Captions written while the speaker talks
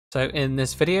So in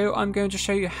this video I'm going to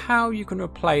show you how you can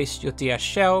replace your DS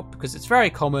shell, because it's very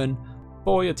common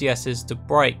for your DS's to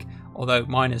break. Although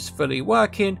mine is fully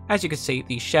working, as you can see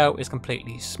the shell is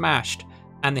completely smashed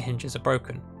and the hinges are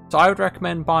broken. So I would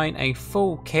recommend buying a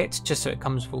full kit just so it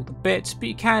comes with all the bits, but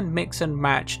you can mix and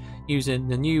match using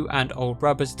the new and old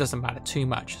rubbers, it doesn't matter too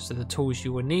much. So the tools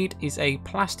you will need is a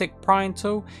plastic prying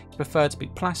tool, it's preferred to be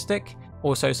plastic.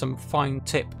 Also some fine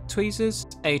tip tweezers,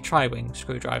 a tri-wing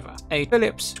screwdriver, a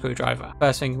Phillips screwdriver.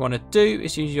 First thing you want to do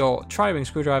is use your tri-wing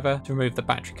screwdriver to remove the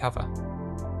battery cover.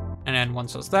 And then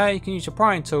once it's there, you can use your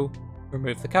prying tool to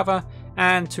remove the cover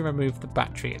and to remove the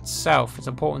battery itself. It's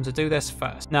important to do this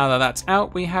first. Now that that's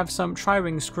out, we have some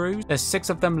tri-wing screws. There's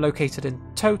 6 of them located in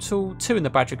total, 2 in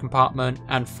the battery compartment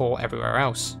and 4 everywhere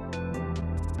else.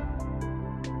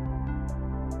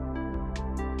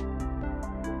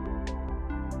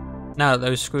 Now that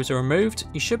those screws are removed,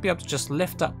 you should be able to just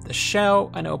lift up the shell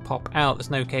and it'll pop out.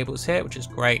 There's no cables here, which is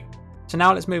great. So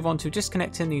now let's move on to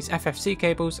disconnecting these FFC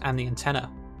cables and the antenna.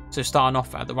 So starting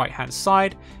off at the right hand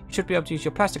side, you should be able to use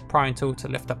your plastic prying tool to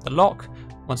lift up the lock.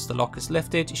 Once the lock is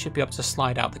lifted, you should be able to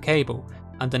slide out the cable.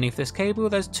 Underneath this cable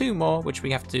there's 2 more which we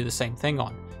have to do the same thing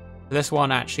on. For this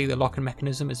one actually the locking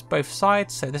mechanism is both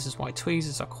sides, so this is why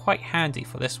tweezers are quite handy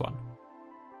for this one.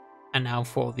 And now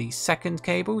for the second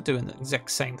cable, doing the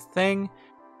exact same thing.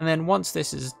 And then once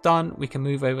this is done, we can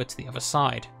move over to the other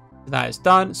side. That is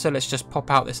done, so let's just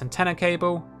pop out this antenna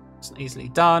cable. It's easily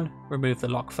done. Remove the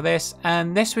lock for this.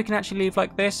 And this we can actually leave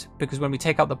like this, because when we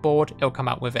take out the board, it'll come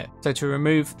out with it. So to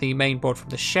remove the main board from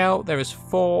the shell, there is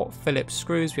 4 Phillips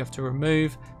screws we have to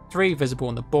remove, 3 visible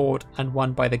on the board, and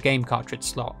 1 by the game cartridge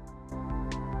slot.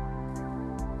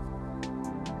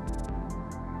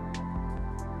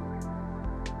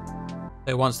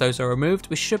 So once those are removed,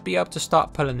 we should be able to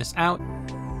start pulling this out.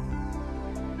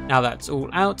 Now that's all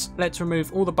out, let's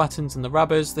remove all the buttons and the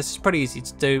rubbers. This is pretty easy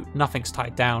to do, nothing's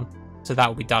tied down, so that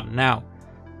will be done now.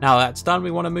 Now that's done,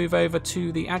 we want to move over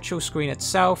to the actual screen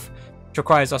itself, which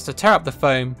requires us to tear up the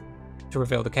foam to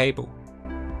reveal the cable.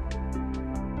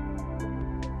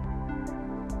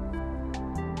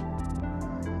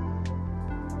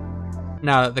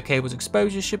 Now that the cable's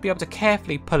exposed, you should be able to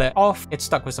carefully pull it off. It's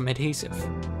stuck with some adhesive.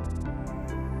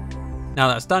 Now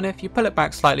that's done, if you pull it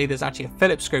back slightly, there's actually a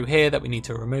Phillips screw here that we need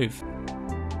to remove.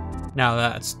 Now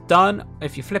that's done,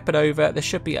 if you flip it over, there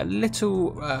should be a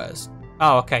little...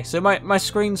 oh, okay, so my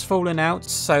screen's fallen out,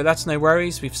 so that's no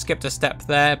worries, we've skipped a step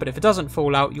there, but if it doesn't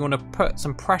fall out, you want to put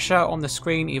some pressure on the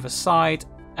screen either side,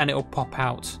 and it'll pop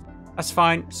out. That's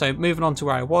fine, so moving on to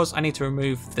where I was, I need to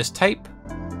remove this tape.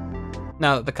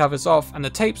 Now that the cover's off and the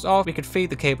tape's off, we can feed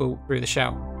the cable through the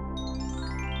shell.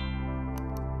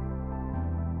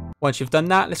 Once you've done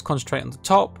that, let's concentrate on the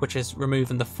top, which is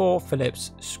removing the 4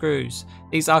 Phillips screws.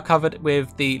 These are covered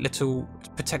with the little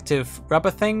protective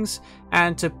rubber things,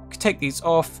 and to take these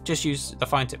off, just use the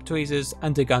fine tip tweezers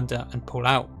and dig under and pull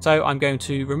out. So I'm going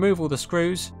to remove all the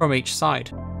screws from each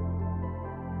side.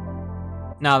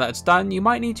 Now that's done, you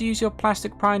might need to use your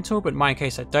plastic prying tool, but in my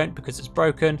case I don't because it's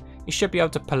broken. You should be able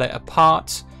to pull it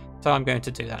apart. So I'm going to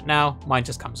do that now, mine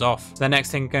just comes off. So the next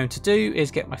thing I'm going to do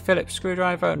is get my Phillips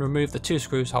screwdriver and remove the 2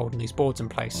 screws holding these boards in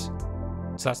place.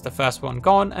 So that's the first one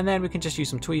gone, and then we can just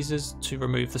use some tweezers to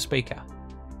remove the speaker.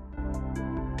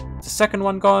 The second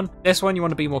one gone. This one you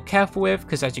want to be more careful with,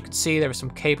 because as you can see there are some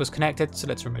cables connected, so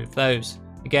let's remove those.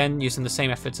 Again, using the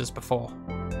same methods as before.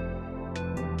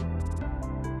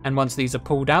 And once these are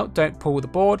pulled out, don't pull the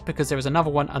board because there is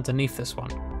another one underneath this one.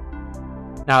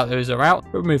 Now that those are out,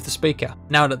 remove the speaker.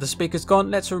 Now that the speaker's gone,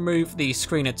 let's remove the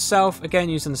screen itself. Again,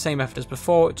 using the same method as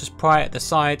before, just pry at the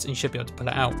sides and you should be able to pull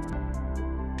it out.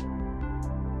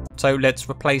 So let's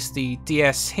replace the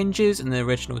DS hinges in the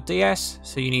original DS.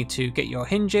 So you need to get your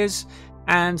hinges,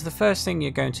 and the first thing you're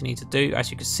going to need to do,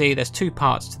 as you can see, there's 2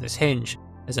 parts to this hinge.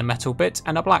 There's a metal bit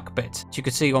and a black bit. As you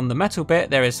can see on the metal bit,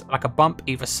 there is like a bump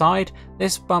either side.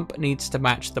 This bump needs to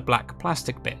match the black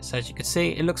plastic bit. So as you can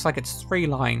see, it looks like it's 3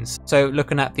 lines. So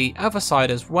looking at the other side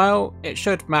as well, it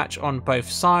should match on both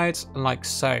sides like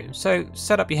so. So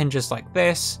set up your hinges like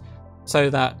this so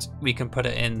that we can put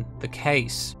it in the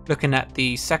case. Looking at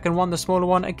the second one, the smaller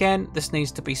one, again, this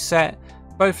needs to be set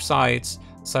both sides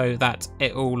so that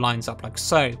it all lines up like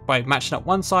so. By matching up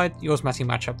one side, you automatically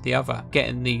match up the other.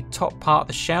 Getting the top part of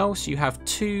the shell, so you have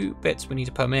 2 bits we need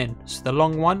to put them in. So the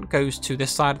long one goes to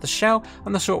this side of the shell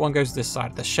and the short one goes to this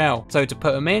side of the shell. So to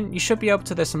put them in, you should be able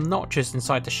to, there's some notches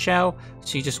inside the shell,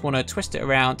 so you just want to twist it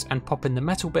around and pop in the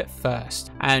metal bit first.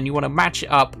 And you want to match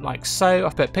it up like so.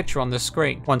 I've put a picture on the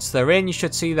screen. Once they're in, you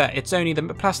should see that it's only the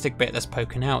plastic bit that's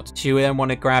poking out. So you then want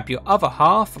to grab your other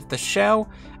half of the shell,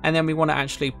 and then we want to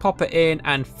actually pop it in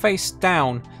and face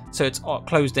down so it's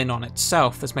closed in on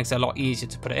itself. This makes it a lot easier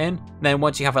to put it in. Then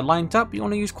once you have it lined up, you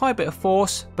want to use quite a bit of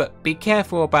force, but be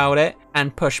careful about it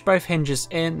and push both hinges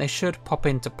in. They should pop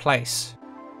into place.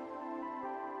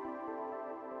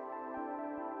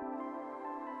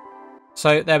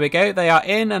 So there we go, they are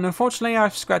in, and unfortunately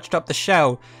I've scratched up the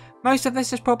shell. Most of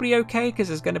this is probably okay because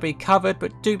it's going to be covered,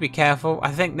 but do be careful.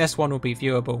 I think this one will be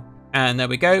viewable. And there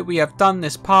we go, we have done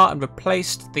this part and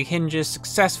replaced the hinges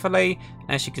successfully.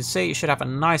 As you can see, it should have a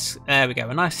nice, there we go,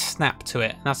 a nice snap to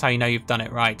it. That's how you know you've done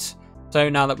it right. So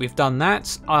now that we've done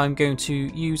that, I'm going to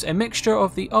use a mixture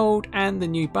of the old and the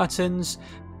new buttons.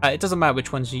 It doesn't matter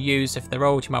which ones you use. If they're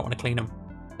old, you might want to clean them.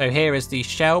 So here is the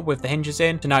shell with the hinges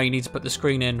in. So now you need to put the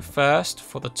screen in first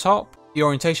for the top. The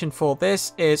orientation for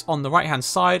this is on the right hand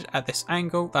side at this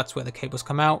angle. That's where the cables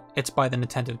come out. It's by the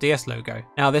Nintendo DS logo.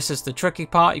 Now this is the tricky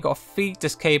part. You've got to feed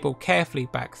this cable carefully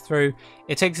back through.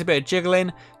 It takes a bit of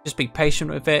jiggling. Just be patient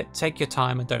with it. Take your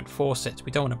time and don't force it.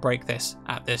 We don't want to break this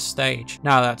at this stage.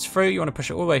 Now that's through. You want to push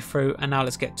it all the way through. And now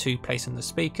let's get to placing the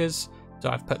speakers. So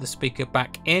I've put the speaker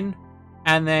back in.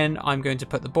 And then I'm going to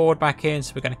put the board back in.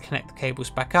 So we're going to connect the cables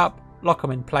back up. Lock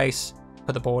them in place.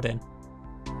 Put the board in.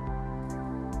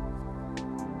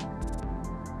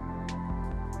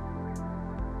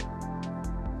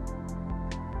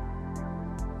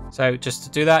 So just to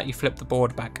do that, you flip the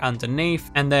board back underneath,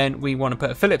 and then we want to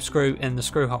put a Phillips screw in the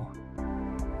screw hole.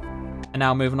 And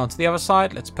now moving on to the other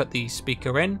side, let's put the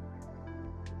speaker in.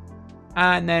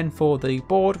 And then for the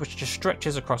board, which just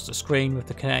stretches across the screen with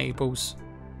the cables.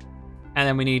 And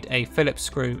then we need a Phillips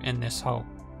screw in this hole.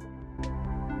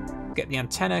 Get the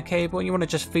antenna cable, and you want to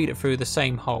just feed it through the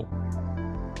same hole.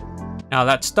 Now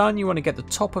that's done, you want to get the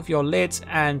top of your lid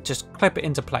and just clip it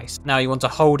into place. Now you want to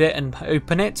hold it and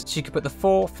open it so you can put the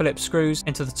 4 Phillips screws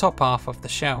into the top half of the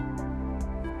shell.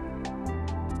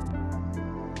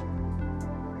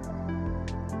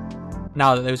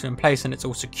 Now that those are in place and it's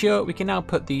all secure, we can now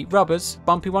put the rubbers.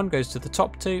 Bumpy one goes to the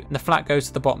top 2 and the flat goes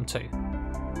to the bottom 2.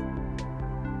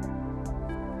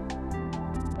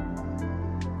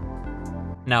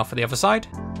 Now for the other side.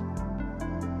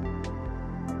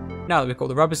 Now that we've got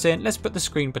the rubbers in, let's put the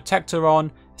screen protector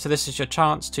on. So this is your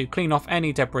chance to clean off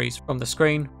any debris from the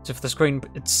screen. So for the screen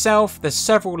itself, there's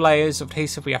several layers of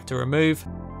adhesive we have to remove.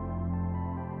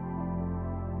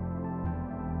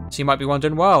 So you might be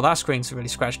wondering, well, that screen's really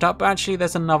scratched up, but actually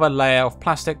there's another layer of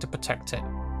plastic to protect it.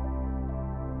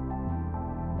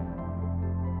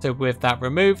 So with that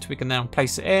removed, we can now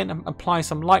place it in and apply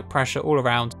some light pressure all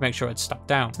around to make sure it's stuck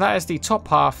down. So that is the top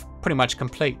half pretty much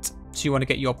complete. So you want to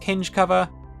get your hinge cover,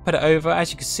 put it over.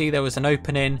 As you can see, there was an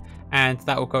opening, and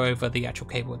that will go over the actual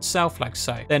cable itself like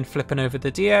so. Then flipping over the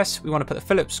DS, we want to put the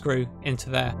Phillips screw into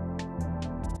there.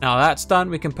 Now that's done,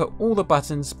 we can put all the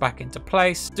buttons back into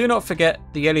place. Do not forget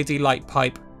the LED light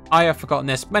pipe. I have forgotten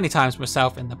this many times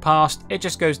myself in the past. It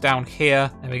just goes down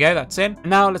here. There we go, that's in. And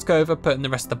now let's go over putting the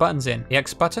rest of the buttons in. The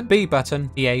X button, B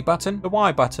button, the A button, the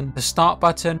Y button, the start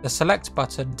button, the select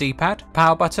button, D-pad,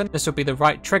 power button. This will be the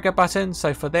right trigger button.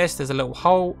 So for this, there's a little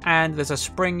hole and there's a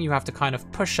spring you have to kind of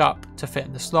push up to fit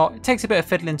in the slot. It takes a bit of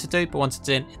fiddling to do, but once it's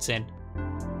in, it's in.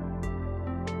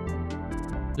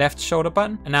 Left shoulder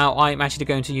button, and now I'm actually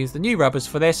going to use the new rubbers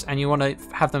for this, and you want to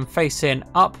have them face in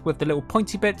up with the little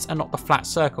pointy bits and not the flat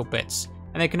circle bits,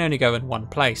 and they can only go in one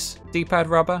place. D-pad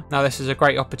rubber. Now this is a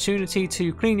great opportunity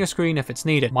to clean your screen if it's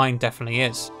needed. Mine definitely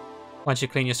is. Once you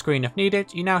clean your screen if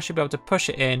needed, you now should be able to push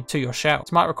it in to your shell.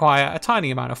 This might require a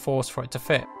tiny amount of force for it to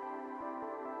fit.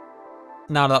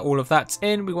 Now that all of that's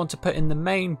in, we want to put in the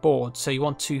main board. So you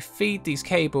want to feed these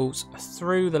cables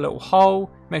through the little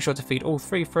hole, make sure to feed all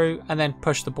 3 through, and then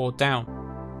push the board down.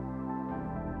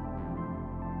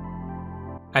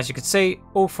 As you can see,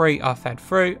 all 3 are fed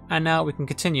through, and now we can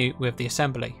continue with the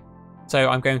assembly. So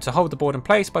I'm going to hold the board in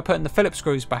place by putting the Phillips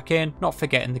screws back in, not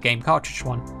forgetting the game cartridge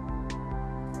one.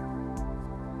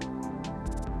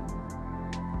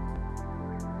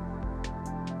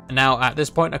 And now at this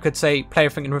point I could say play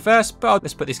everything in reverse, but I'll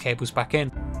just put these cables back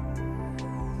in.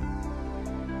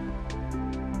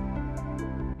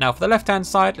 Now for the left hand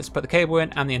side, let's put the cable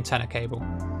in and the antenna cable.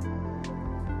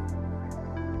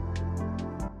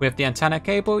 With the antenna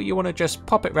cable, you want to just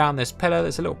pop it around this pillar.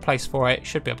 There's a little place for it. You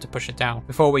should be able to push it down.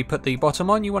 Before we put the bottom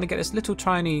on, you want to get this little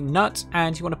tiny nut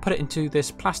and you want to put it into this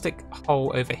plastic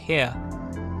hole over here.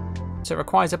 So it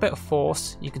requires a bit of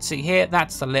force. You can see here,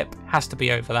 that's the lip, has to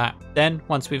be over that. Then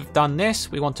once we've done this,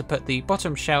 we want to put the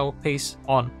bottom shell piece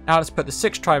on. Now let's put the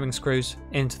 6 tri-ring screws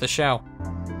into the shell.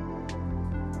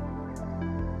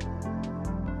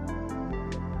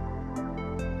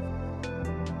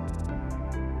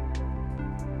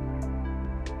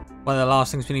 One of the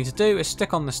last things we need to do is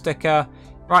stick on the sticker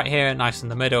right here, nice in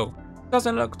the middle.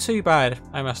 Doesn't look too bad,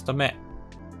 I must admit.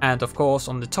 And of course,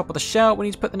 on the top of the shell, we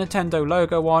need to put the Nintendo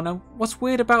logo on. And what's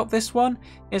weird about this one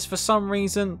is, for some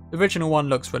reason, the original one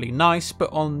looks really nice,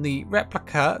 but on the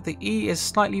replica, the E is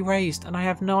slightly raised, and I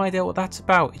have no idea what that's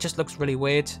about. It just looks really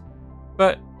weird.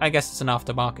 But I guess it's an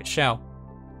aftermarket shell.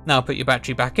 Now put your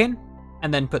battery back in,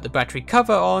 and then put the battery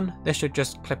cover on. This should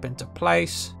just clip into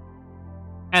place.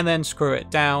 And then screw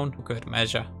it down for good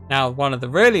measure. Now, one of the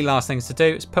really last things to do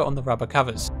is put on the rubber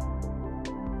covers.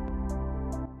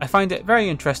 I find it very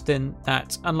interesting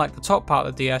that, unlike the top part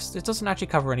of the DS, it doesn't actually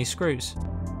cover any screws.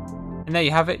 And there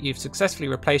you have it, you've successfully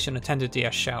replaced your Nintendo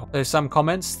DS shell. There's some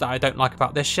comments that I don't like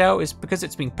about this shell is because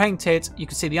it's been painted, you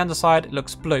can see the underside, it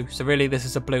looks blue, so really this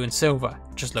is a blue and silver.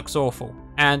 It just looks awful.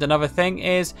 And another thing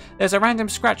is, there's a random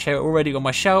scratch here already on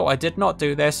my shell. I did not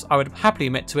do this, I would happily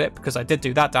admit to it because I did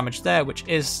do that damage there, which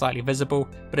is slightly visible,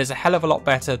 but it's a hell of a lot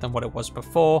better than what it was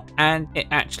before, and it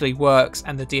actually works,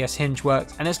 and the DS hinge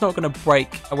works, and it's not going to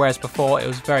break, whereas before it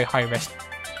was very high risk.